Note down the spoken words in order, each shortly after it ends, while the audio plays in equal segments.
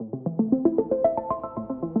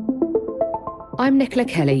I'm Nicola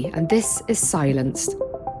Kelly, and this is Silenced,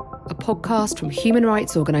 a podcast from human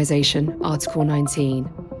rights organisation Article 19.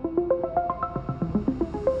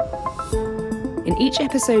 In each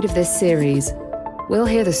episode of this series, we'll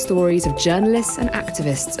hear the stories of journalists and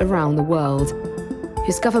activists around the world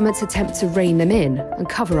whose governments attempt to rein them in and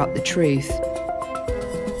cover up the truth.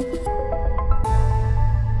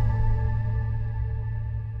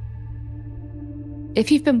 If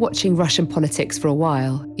you've been watching Russian politics for a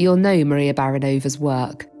while, you'll know Maria Baronova's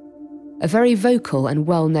work. A very vocal and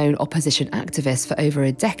well-known opposition activist for over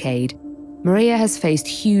a decade, Maria has faced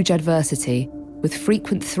huge adversity with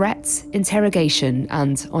frequent threats, interrogation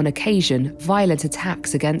and, on occasion, violent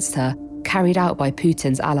attacks against her carried out by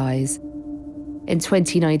Putin's allies. In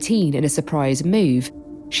 2019, in a surprise move,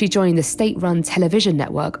 she joined the state-run television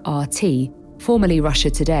network RT, formerly Russia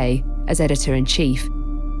Today, as editor-in-chief,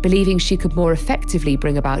 believing she could more effectively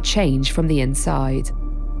bring about change from the inside.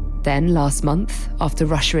 Then, last month, after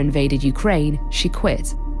Russia invaded Ukraine, she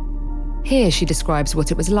quit. Here she describes what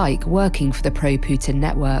it was like working for the pro-Putin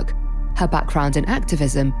network, her background in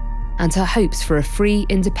activism, and her hopes for a free,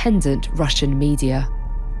 independent Russian media.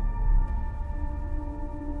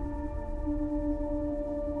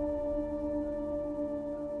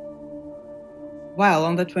 Well,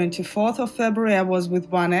 on the 24th of February, I was with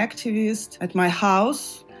one activist at my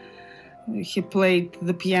house. He played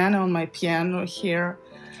the piano on my piano here.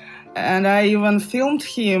 And I even filmed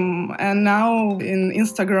him. And now in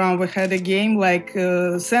Instagram, we had a game like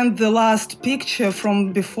send the last picture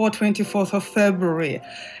from before 24th of February.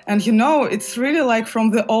 And you know, it's really like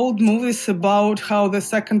from the old movies about how the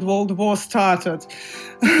Second World War started.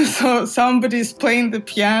 So somebody's playing the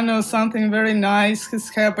piano, something very nice is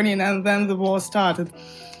happening, and then the war started.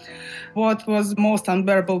 What was most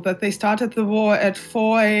unbearable, that they started the war at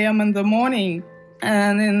 4 a.m. in the morning.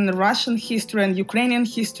 And in Russian history and Ukrainian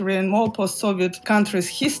history and all post-Soviet countries'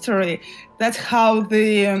 history, that's how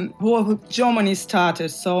the war with Germany started.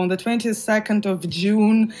 So on the 22nd of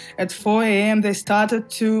June at 4 a.m., they started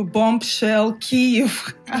to bomb shell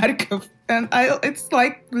Kyiv, Kharkiv. And it's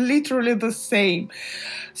like literally the same.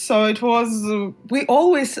 So it was, we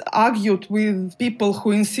always argued with people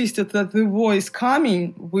who insisted that the war is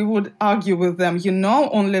coming. We would argue with them, you know,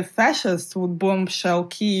 only fascists would bomb shell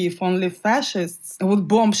Kyiv, only fascists would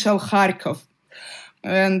bomb shell Kharkiv.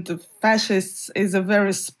 And fascists is a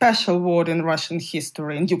very special word in Russian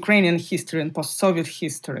history, in Ukrainian history, and post-Soviet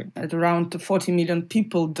history. At around 40 million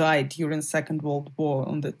people died during Second World War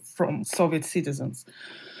from Soviet citizens.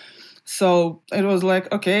 So it was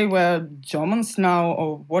like, okay, we're Germans now,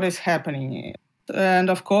 or what is happening? And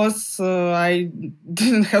of course, I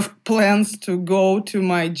didn't have plans to go to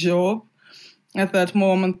my job. At that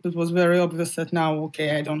moment, it was very obvious that now,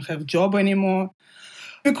 okay, I don't have job anymore.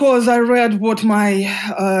 Because I read what my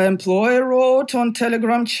employer wrote on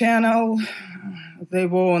Telegram channel. They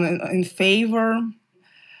were in favor.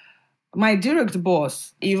 My direct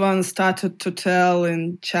boss even started to tell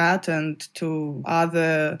in chat and to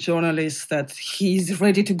other journalists that he's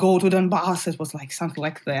ready to go to Donbass. It was like something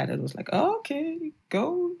like that. It was like, oh, okay,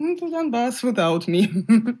 go to Donbass without me.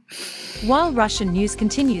 While Russian news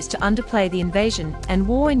continues to underplay the invasion and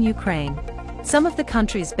war in Ukraine, some of the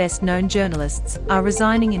country's best-known journalists are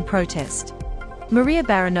resigning in protest. Maria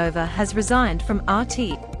Baronova has resigned from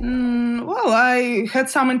RT. Well, I had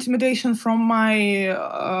some intimidation from my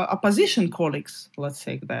opposition colleagues, let's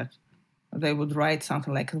say that. They would write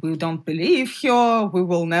something like, we don't believe her, we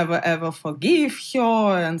will never ever forgive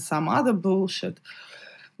her, and some other bullshit.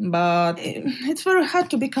 But it's very hard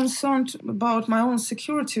to be concerned about my own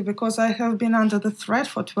security because I have been under the threat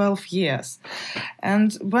for 12 years.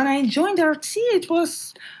 And when I joined RT, it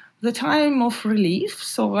was the time of relief,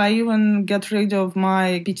 so I even got rid of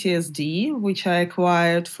my PTSD, which I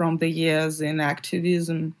acquired from the years in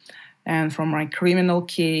activism and from my criminal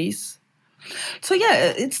case. So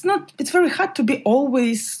yeah, it's very hard to be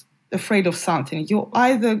always afraid of something. You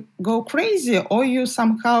either go crazy or you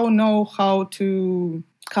somehow know how to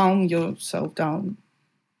calm yourself down.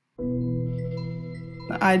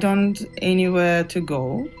 I don't anywhere to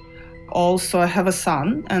go. Also, I have a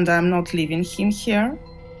son and I'm not leaving him here.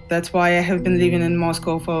 That's why I have been living in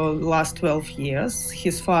Moscow for the last 12 years.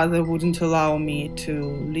 His father wouldn't allow me to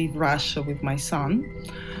leave Russia with my son.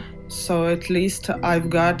 So at least I've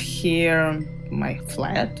got here my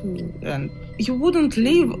flat. And you wouldn't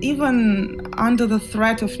live even under the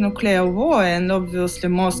threat of nuclear war. And obviously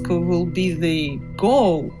Moscow will be the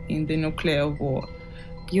goal in the nuclear war.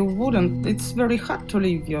 You wouldn't. It's very hard to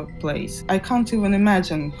leave your place. I can't even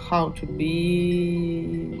imagine how to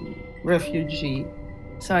be refugee.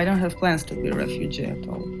 So I don't have plans to be a refugee at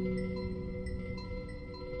all.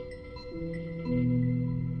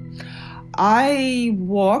 I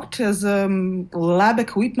worked as a lab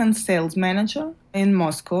equipment sales manager in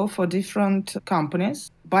Moscow for different companies.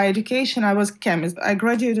 By education, I was a chemist. I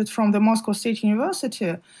graduated from the Moscow State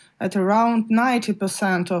University. At around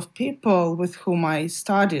 90% of people with whom I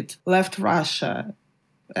studied left Russia.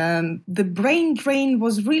 And the brain drain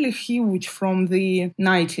was really huge from the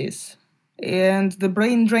 90s. And the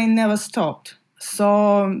brain drain never stopped.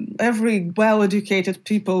 So every well-educated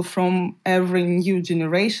people from every new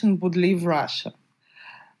generation would leave Russia.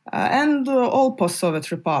 And all post-Soviet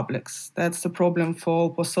republics. That's the problem for all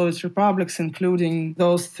post-Soviet republics, including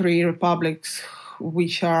those 3 republics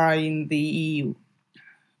which are in the EU.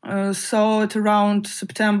 So at around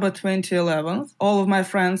September 2011, all of my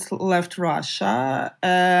friends left Russia,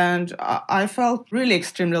 and I felt really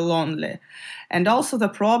extremely lonely. And also the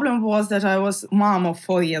problem was that I was mom of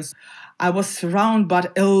 4 years. I was surrounded by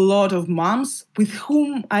a lot of moms with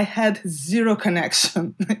whom I had zero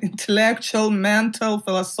connection, intellectual, mental,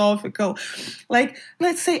 philosophical, like,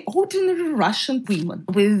 let's say, ordinary Russian women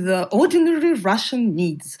with ordinary Russian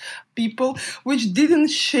needs, people which didn't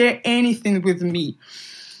share anything with me.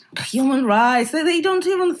 Human rights, they don't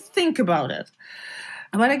even think about it.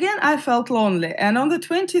 But again, I felt lonely. And on the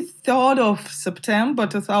 23rd of September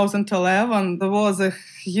 2011, there was a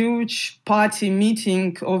huge party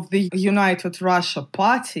meeting of the United Russia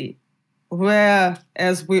Party, where,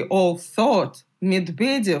 as we all thought,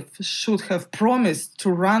 Medvedev should have promised to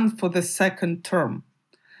run for the second term.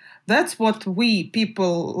 That's what we,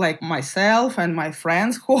 people like myself and my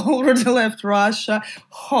friends who already left Russia,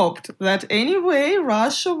 hoped, that anyway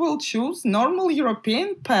Russia will choose normal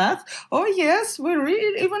European path. Oh yes, we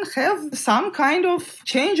really even have some kind of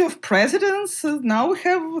change of presidents. Now we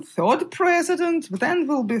have a 3rd president, then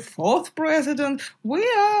will be 4th president.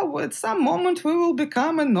 At some moment we will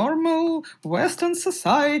become a normal Western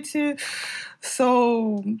society.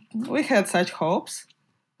 So we had such hopes.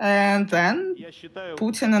 And then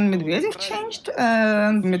Putin and Medvedev changed,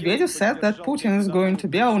 and Medvedev said that Putin is going to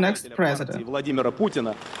be our next president. Владимира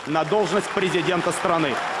Путина на должность президента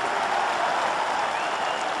страны.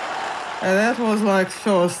 And that was like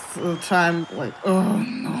first time, like, oh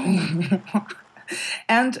no.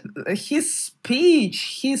 And his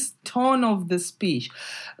speech, his tone of the speech,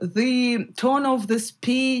 the tone of the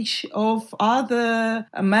speech of other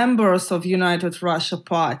members of United Russia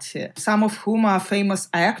Party, some of whom are famous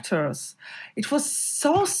actors, it was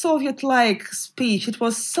so Soviet-like speech. It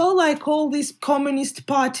was so like all these Communist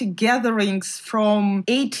Party gatherings from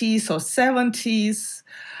 80s or 70s.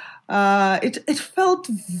 It felt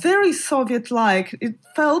very Soviet-like. It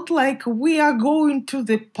felt like we are going to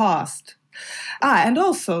the past. And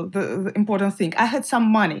also, the important thing, I had some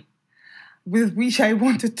money with which I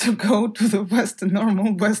wanted to go to the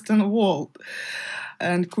normal Western world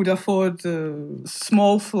and could afford a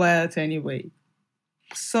small flat anyway.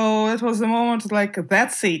 So it was a moment like,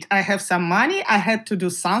 that's it. I have some money. I had to do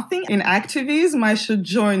something in activism. I should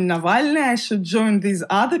join Navalny. I should join these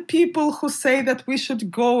other people who say that we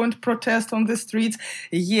should go and protest on the streets.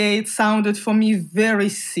 Yeah, it sounded for me very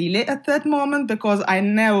silly at that moment because I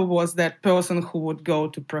never was that person who would go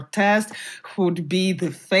to protest, who would be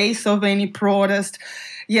the face of any protest.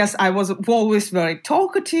 Yes, I was always very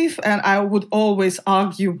talkative and I would always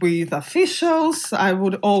argue with officials. I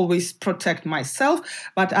would always protect myself,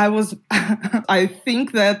 but I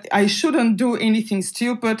think that I shouldn't do anything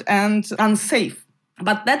stupid and unsafe.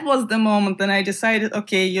 But that was the moment when I decided,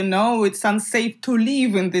 okay, it's unsafe to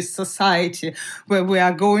live in this society where we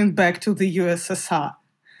are going back to the USSR.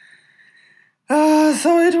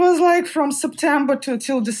 So it was like from September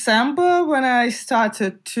till December when I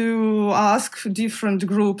started to ask different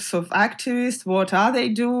groups of activists, what are they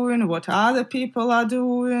doing, what other people are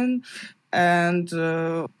doing. And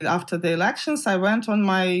after the elections, I went on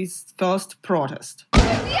my first protest.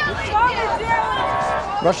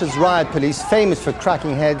 Russia's riot police, famous for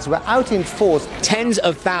cracking heads, were out in force. Tens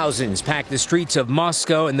of thousands packed the streets of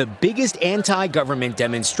Moscow in the biggest anti-government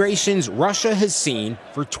demonstrations Russia has seen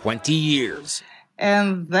for 20 years.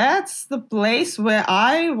 And that's the place where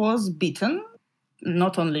I was beaten,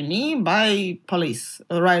 not only me, by police,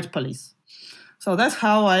 riot police. So that's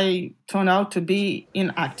how I turned out to be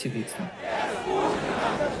in activism.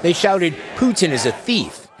 They shouted, "Putin is a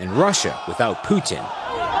thief," and Russia without Putin.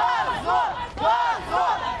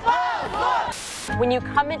 When you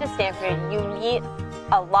come into Stanford, you meet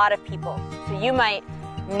a lot of people. So you might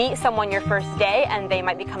meet someone your first day and they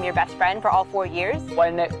might become your best friend for all 4 years.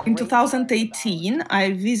 In 2018,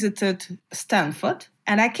 I visited Stanford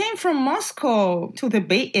and I came from Moscow to the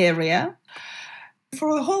Bay Area.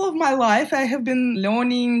 For the whole of my life, I have been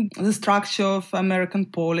learning the structure of American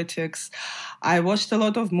politics. I watched a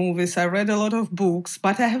lot of movies, I read a lot of books,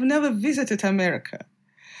 but I have never visited America.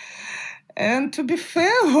 And to be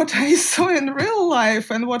fair, what I saw in real life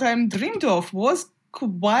and what I'm dreamed of was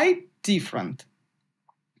quite different.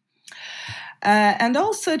 And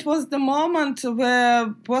also it was the moment where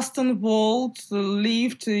Western world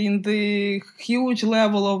lived in the huge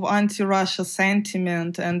level of anti-Russia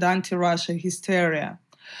sentiment and anti-Russia hysteria.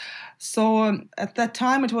 So at that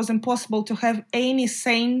time, it was impossible to have any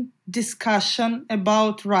sane discussion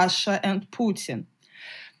about Russia and Putin.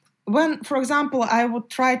 When, for example, I would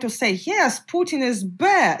try to say, yes, Putin is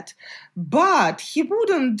bad, but he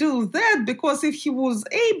wouldn't do that because if he was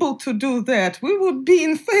able to do that, we would be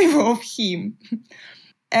in favor of him.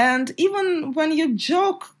 And even when you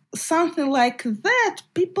joke something like that,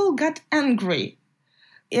 people got angry.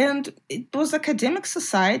 And it was academic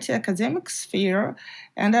society, academic sphere,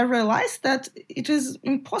 and I realized that it is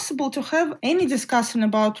impossible to have any discussion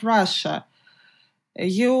about Russia.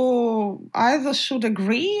 You either should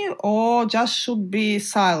agree or just should be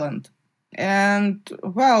silent. And,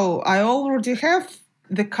 well, I already have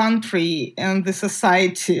the country and the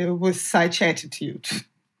society with such attitude.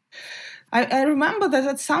 I remember that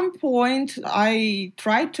at some point I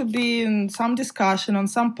tried to be in some discussion on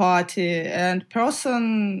some party, and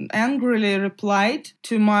person angrily replied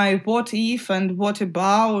to my what if and what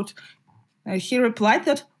about. He replied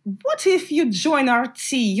that, what if you join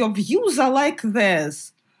RT? Your views are like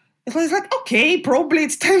this. It was like, okay, probably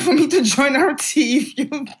it's time for me to join RT if you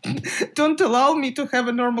don't allow me to have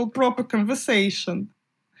a normal, proper conversation.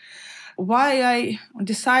 Why I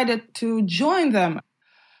decided to join them?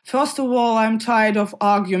 First of all, I'm tired of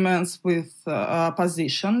arguments with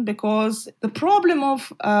opposition, because the problem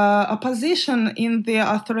of opposition in the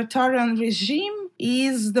authoritarian regime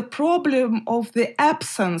is the problem of the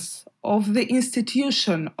absence of the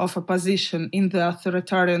institution of opposition in the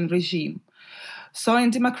authoritarian regime. So in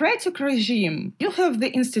democratic regime, you have the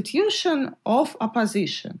institution of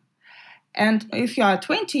opposition. And if you are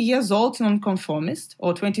 20 years old nonconformist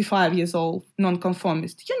or 25 years old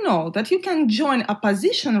nonconformist, you know that you can join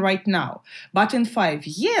opposition right now, but in 5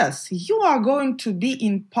 years, you are going to be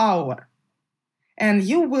in power. And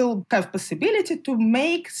you will have possibility to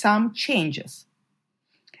make some changes.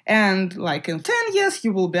 And like in 10 years,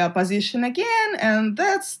 you will be opposition again, and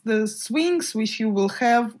that's the swings which you will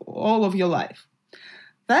have all of your life.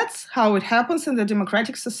 That's how it happens in the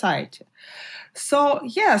democratic society. So,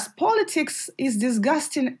 yes, politics is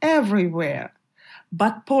disgusting everywhere,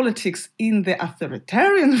 but politics in the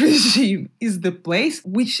authoritarian regime is the place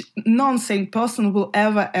which non-sane person will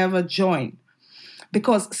ever join.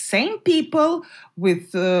 Because sane people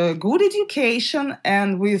with good education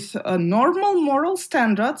and with normal moral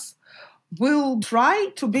standards will try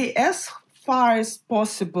to be as far as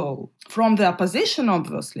possible from the opposition,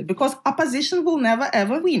 obviously, because opposition will never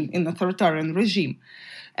ever win in authoritarian regime.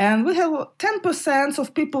 And we have 10%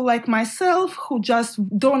 of people like myself who just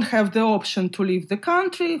don't have the option to leave the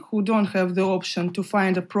country, who don't have the option to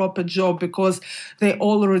find a proper job because they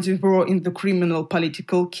already were in the criminal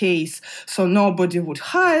political case. So nobody would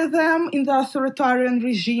hire them in the authoritarian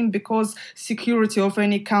regime because security of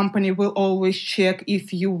any company will always check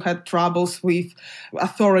if you had troubles with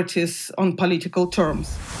authorities on political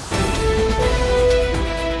terms.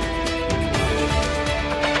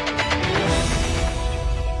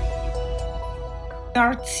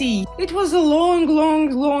 RT. It was a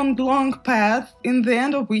long path, in the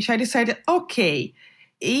end of which I decided, okay,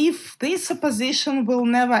 if this opposition will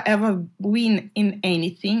never ever win in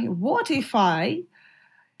anything, what if I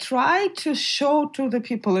try to show to the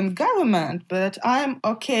people in government that I'm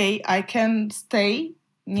okay, I can stay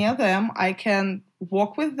near them, I can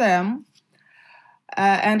walk with them,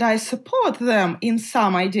 and I support them in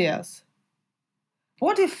some ideas.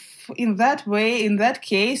 What if in that way, in that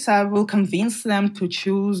case, I will convince them to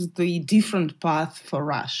choose the different path for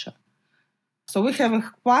Russia? So we have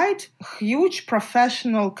a quite huge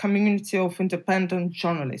professional community of independent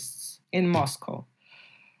journalists in Moscow,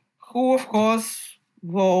 who, of course,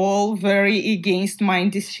 were all very against my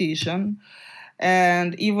decision.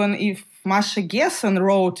 And even if Masha Gessen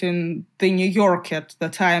wrote in the New Yorker at the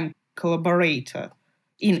time, collaborator,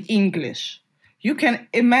 in English, you can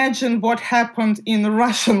imagine what happened in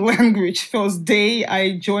Russian language first day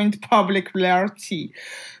I joined publicly RT.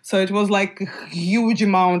 So it was like a huge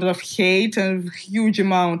amount of hate and huge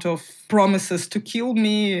amount of promises to kill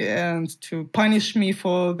me and to punish me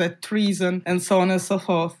for that treason and so on and so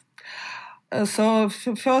forth. So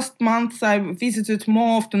first month I visited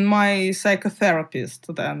more often my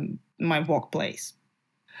psychotherapist than my workplace.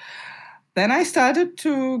 Then I started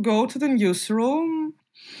to go to the newsroom.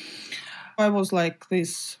 I was like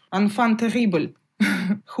this enfant terrible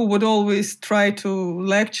who would always try to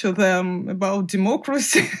lecture them about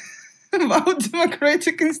democracy, about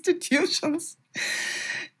democratic institutions,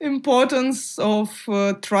 importance of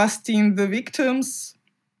trusting the victims.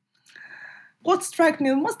 What struck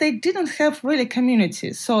me most, they didn't have really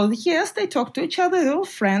communities. So yes, they talked to each other, they were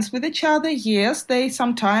friends with each other. Yes, they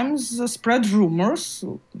sometimes spread rumors.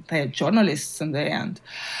 They're journalists in the end.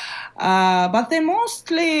 But they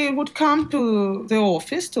mostly would come to the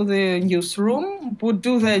office, to the newsroom, would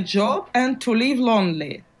do their job, and to live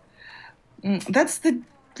lonely. That's the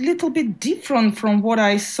little bit different from what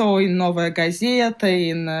I saw in Novaya Gazeta,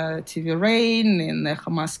 in TV Rain, in Echo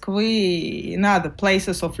Moskvy, in other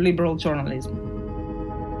places of liberal journalism.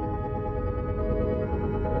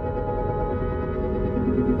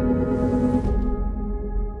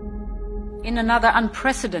 In another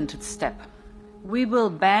unprecedented step, we will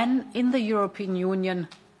ban in the European Union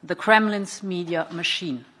the Kremlin's media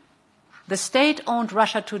machine. The state-owned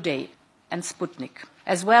Russia Today and Sputnik,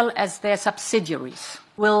 as well as their subsidiaries,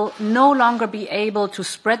 will no longer be able to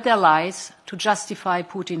spread their lies to justify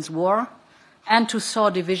Putin's war and to sow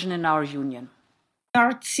division in our union.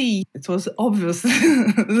 RT, it was obvious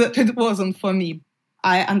that it wasn't for me.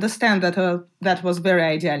 I understand that that was very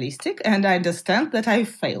idealistic, and I understand that I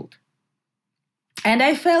failed. And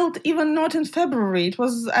I felt even not in February. It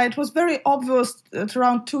was very obvious that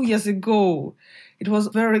around 2 years ago. It was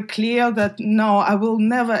very clear that no, I will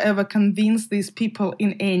never ever convince these people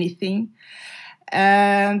in anything.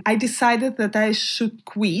 And I decided that I should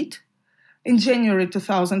quit. In January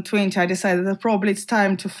 2020, I decided that probably it's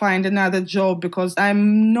time to find another job because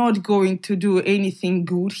I'm not going to do anything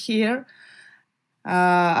good here.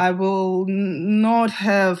 I will not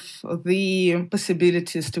have the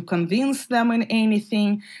possibilities to convince them in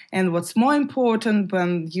anything. And what's more important,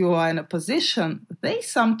 when you are in a position, they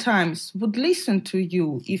sometimes would listen to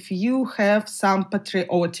you if you have some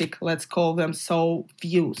patriotic, let's call them so,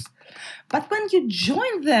 views. But when you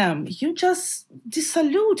join them, you just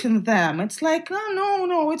dissolute in them. It's like,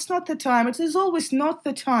 no, it's not the time. It is always not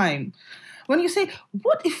the time. When you say,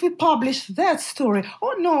 what if we publish that story?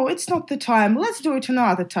 Oh, no, it's not the time. Let's do it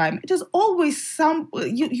another time. It is always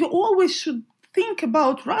you always should think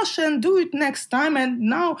about Russia and do it next time. And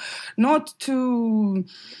now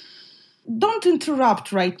don't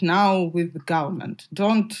interrupt right now with the government.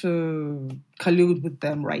 Don't collude with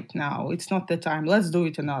them right now. It's not the time. Let's do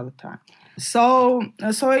it another time. So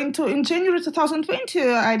in January 2020,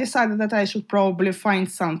 I decided that I should probably find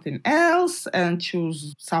something else and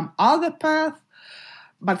choose some other path.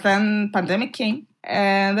 But then pandemic came,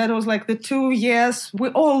 and that was like the 2 years. We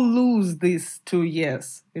all lose these 2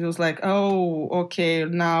 years. It was like, oh, okay,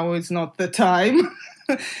 now it's not the time.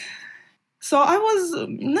 So I was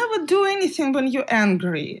never do anything when you're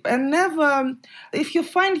angry, and never, if you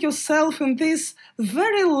find yourself in this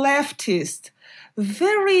very leftist,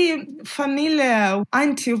 very familiar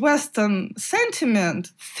anti-Western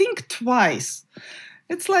sentiment, think twice.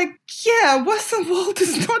 It's like, yeah, Western world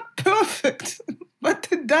is not perfect, but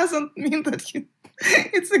it doesn't mean that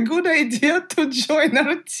it's a good idea to join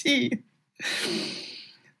RT.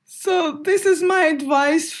 So this is my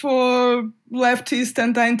advice for leftists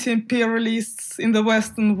and anti-imperialists in the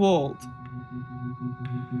Western world.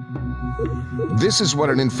 This is what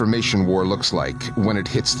an information war looks like when it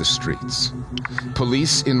hits the streets.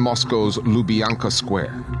 Police in Moscow's Lubyanka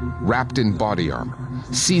Square, wrapped in body armor,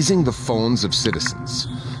 seizing the phones of citizens,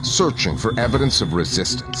 searching for evidence of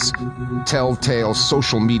resistance, telltale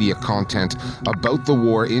social media content about the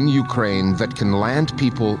war in Ukraine that can land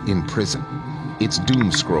people in prison. It's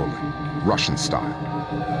doom-scrolling, Russian style.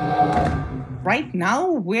 Right now,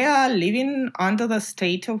 we are living under the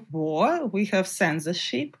state of war. We have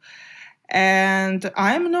censorship. And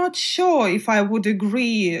I'm not sure if I would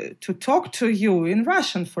agree to talk to you in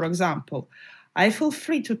Russian, for example. I feel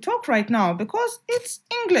free to talk right now because it's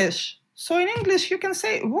English. So in English, you can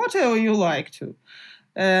say whatever you like to.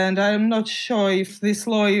 And I'm not sure if this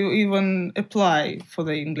law you even apply for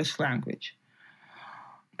the English language.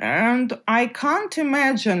 And I can't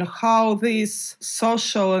imagine how this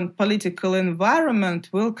social and political environment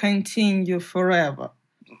will continue forever.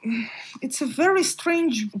 It's a very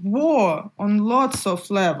strange war on lots of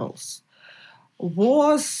levels.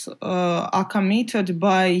 Wars are committed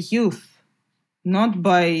by youth, not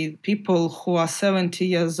by people who are 70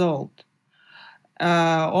 years old.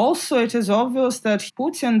 Also, it is obvious that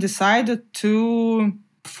Putin decided to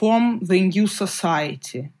form the new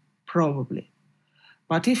society, probably.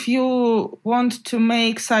 But if you want to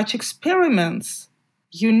make such experiments,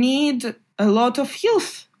 you need a lot of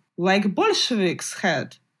youth like Bolsheviks had.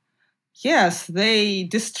 Yes, they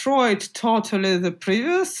destroyed totally the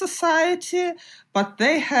previous society, but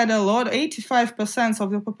they had a lot, 85%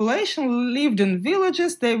 of the population lived in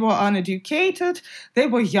villages, they were uneducated, they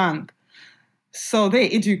were young. So they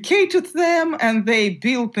educated them and they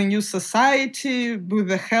built a new society with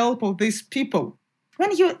the help of these people.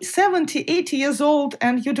 When you're 70, 80 years old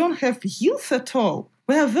and you don't have youth at all,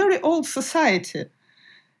 we're a very old society.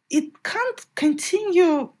 It can't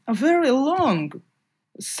continue very long.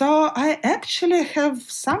 So I actually have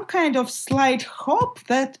some kind of slight hope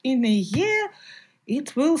that in a year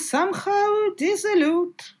it will somehow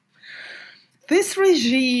dissolute. This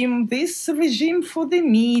regime for the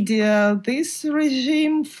media, this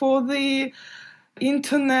regime for the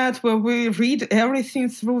internet where we read everything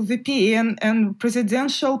through VPN, and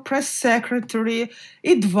presidential press secretary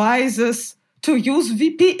advises to use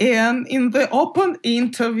VPN in the open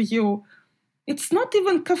interview. It's not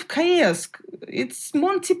even Kafkaesque. It's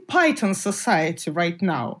Monty Python society right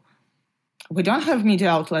now. We don't have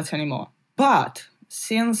media outlets anymore. But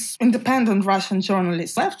since independent Russian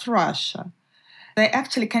journalists left Russia, they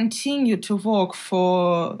actually continue to work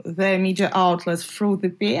for their media outlets through the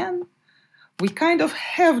VPN. We kind of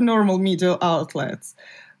have normal media outlets.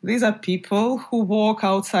 These are people who work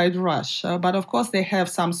outside Russia, but of course they have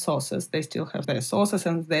some sources. They still have their sources,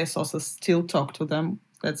 and their sources still talk to them.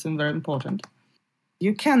 That's very important.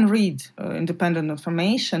 You can read independent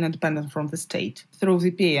information, independent from the state, through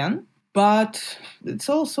VPN, but it's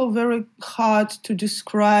also very hard to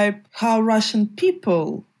describe how Russian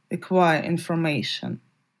people acquire information,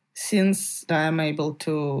 since I am able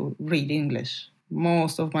to read English.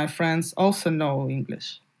 Most of my friends also know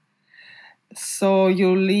English. So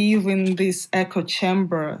you live in this echo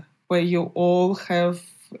chamber where you all have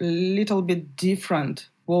a little bit different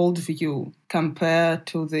worldview compared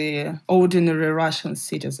to the ordinary Russian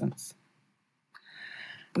citizens.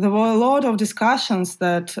 There were a lot of discussions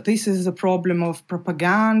that this is a problem of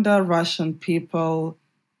propaganda, Russian people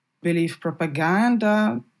believe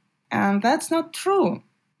propaganda, and that's not true,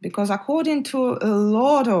 because according to a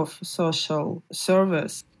lot of social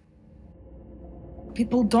surveys,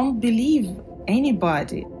 people don't believe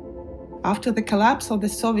anybody. After the collapse of the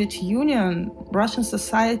Soviet Union, Russian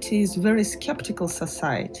society is a very skeptical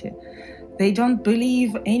society. They don't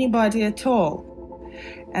believe anybody at all.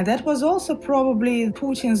 And that was also probably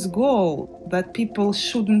Putin's goal, that people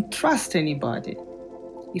shouldn't trust anybody.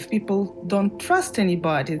 If people don't trust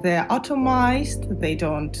anybody, they're atomized, they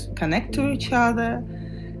don't connect to each other,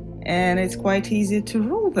 and it's quite easy to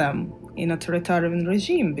rule them in a authoritarian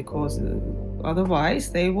regime, because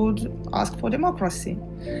otherwise they would ask for democracy.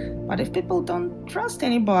 But if people don't trust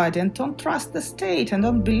anybody and don't trust the state and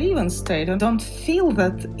don't believe in state and don't feel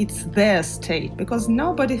that it's their state, because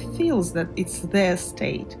nobody feels that it's their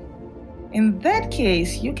state, in that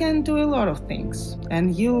case, you can do a lot of things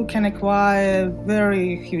and you can acquire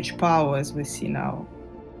very huge power, as we see now.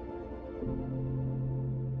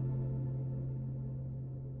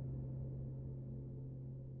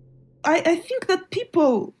 I think that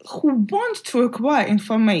people who want to acquire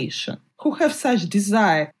information, who have such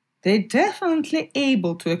desire, they're definitely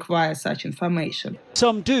able to acquire such information.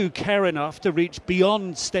 Some do care enough to reach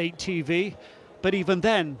beyond state TV, but even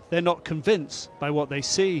then, they're not convinced by what they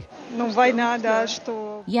see.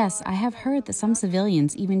 Yes, I have heard that some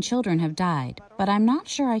civilians, even children, have died, but I'm not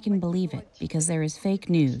sure I can believe it, because there is fake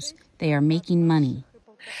news. They are making money.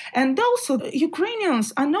 And also,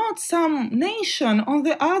 Ukrainians are not some nation on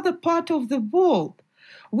the other part of the world.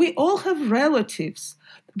 We all have relatives.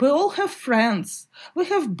 We all have friends. We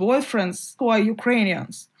have boyfriends who are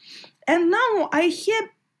Ukrainians. And now I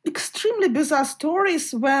hear extremely bizarre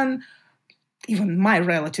stories when even my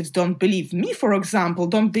relatives don't believe me, for example,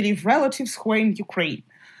 don't believe relatives who are in Ukraine.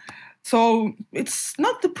 So it's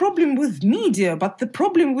not the problem with media, but the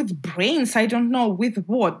problem with brains, I don't know with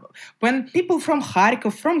what. When people from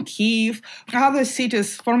Kharkov, from Kyiv, other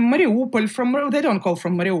cities, from Mariupol, they don't call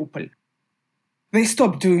from Mariupol. They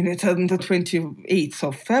stopped doing it on the 28th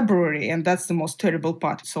of February, and that's the most terrible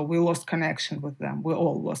part. So we lost connection with them. We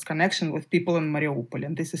all lost connection with people in Mariupol,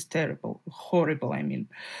 and this is terrible, horrible, I mean.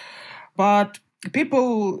 But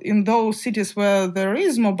people in those cities where there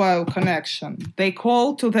is mobile connection, they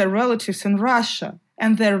call to their relatives in Russia,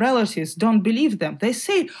 and their relatives don't believe them. They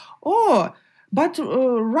say, oh, but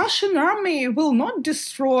Russian army will not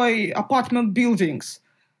destroy apartment buildings.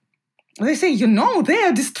 They say, they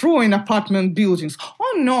are destroying apartment buildings.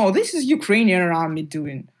 Oh no, this is Ukrainian army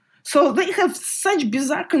doing. So they have such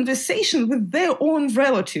bizarre conversations with their own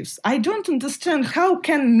relatives. I don't understand how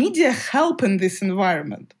can media help in this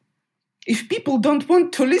environment. if people don't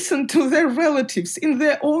want to listen to their relatives in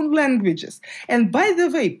their own languages. And by the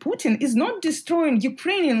way, Putin is not destroying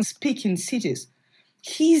Ukrainian-speaking cities.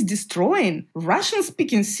 He is destroying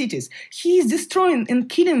Russian-speaking cities. He is destroying and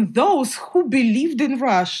killing those who believed in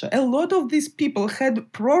Russia. A lot of these people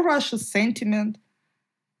had pro-Russia sentiment.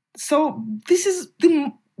 So this is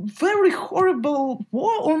the very horrible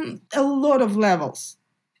war on a lot of levels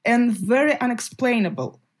and very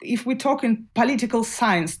unexplainable if we talk in political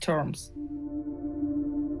science terms.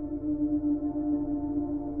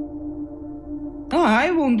 Oh, I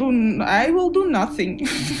will do nothing.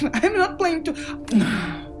 I'm not planning to.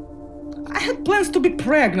 I had plans to be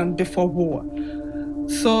pregnant before war.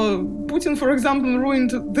 So Putin, for example,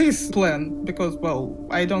 ruined this plan because, well,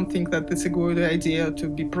 I don't think that it's a good idea to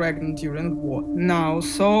be pregnant during war now.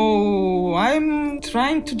 So I'm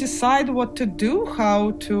trying to decide what to do,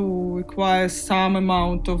 how to acquire some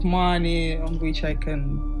amount of money on which I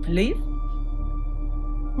can live.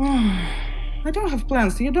 I don't have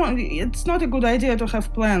plans. It's not a good idea to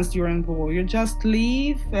have plans during war. You just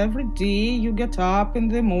leave every day. You get up in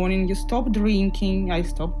the morning. You stop drinking. I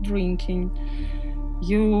stopped drinking.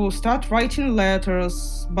 You start writing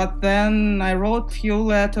letters, but then I wrote few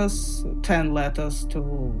letters, 10 letters to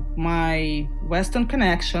my Western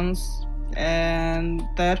connections, and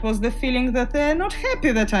that was the feeling that they're not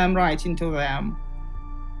happy that I'm writing to them.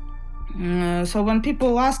 So when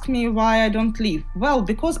people ask me why I don't leave, well,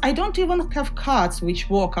 because I don't even have cards which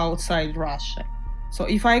walk outside Russia. So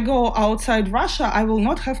if I go outside Russia, I will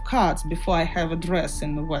not have cards before I have address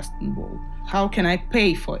in the Western world. How can I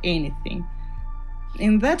pay for anything?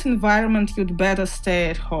 In that environment, you'd better stay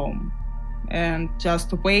at home and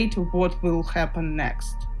just wait what will happen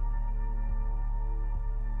next.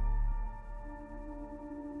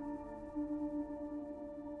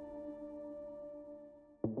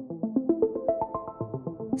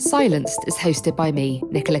 Silenced is hosted by me,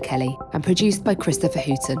 Nicola Kelly, and produced by Christopher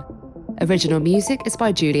Hooton. Original music is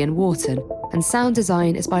by Julian Wharton, and sound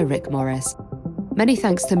design is by Rick Morris. Many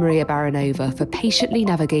thanks to Maria Baronova for patiently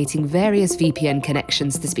navigating various VPN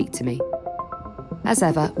connections to speak to me. As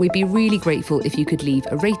ever, we'd be really grateful if you could leave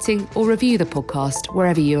a rating or review the podcast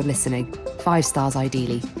wherever you're listening, 5 stars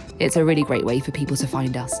ideally. It's a really great way for people to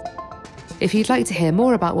find us. If you'd like to hear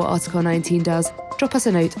more about what Article 19 does, drop us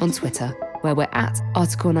a note on Twitter, where we're at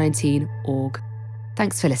Article19org.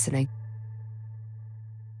 Thanks for listening.